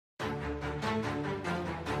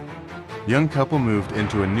Young couple moved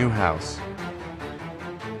into a new house.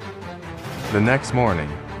 The next morning,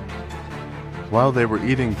 while they were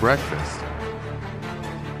eating breakfast,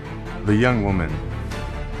 the young woman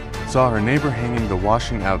saw her neighbor hanging the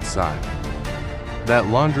washing outside. That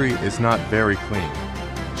laundry is not very clean.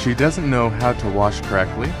 She doesn't know how to wash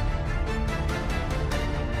correctly.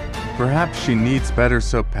 Perhaps she needs better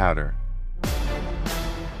soap powder.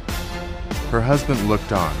 Her husband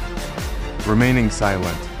looked on, remaining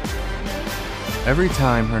silent. Every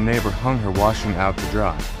time her neighbor hung her washing out to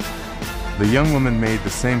dry, the young woman made the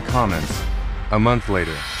same comments. A month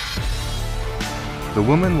later, the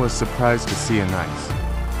woman was surprised to see a nice,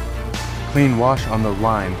 clean wash on the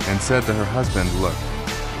line and said to her husband, "Look,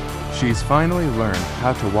 she's finally learned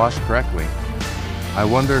how to wash correctly. I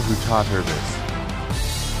wonder who taught her this."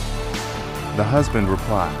 The husband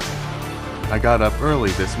replied, "I got up early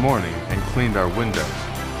this morning and cleaned our windows."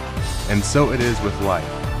 And so it is with life.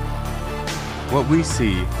 What we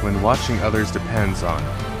see when watching others depends on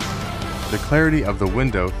the clarity of the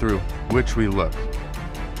window through which we look.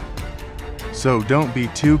 So don't be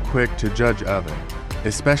too quick to judge others,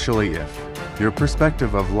 especially if your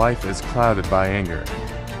perspective of life is clouded by anger,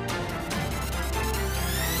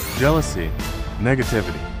 jealousy,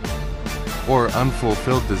 negativity, or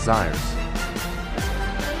unfulfilled desires.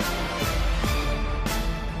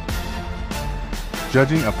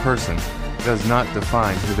 Judging a person does not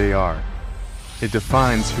define who they are. It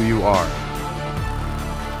defines who you are.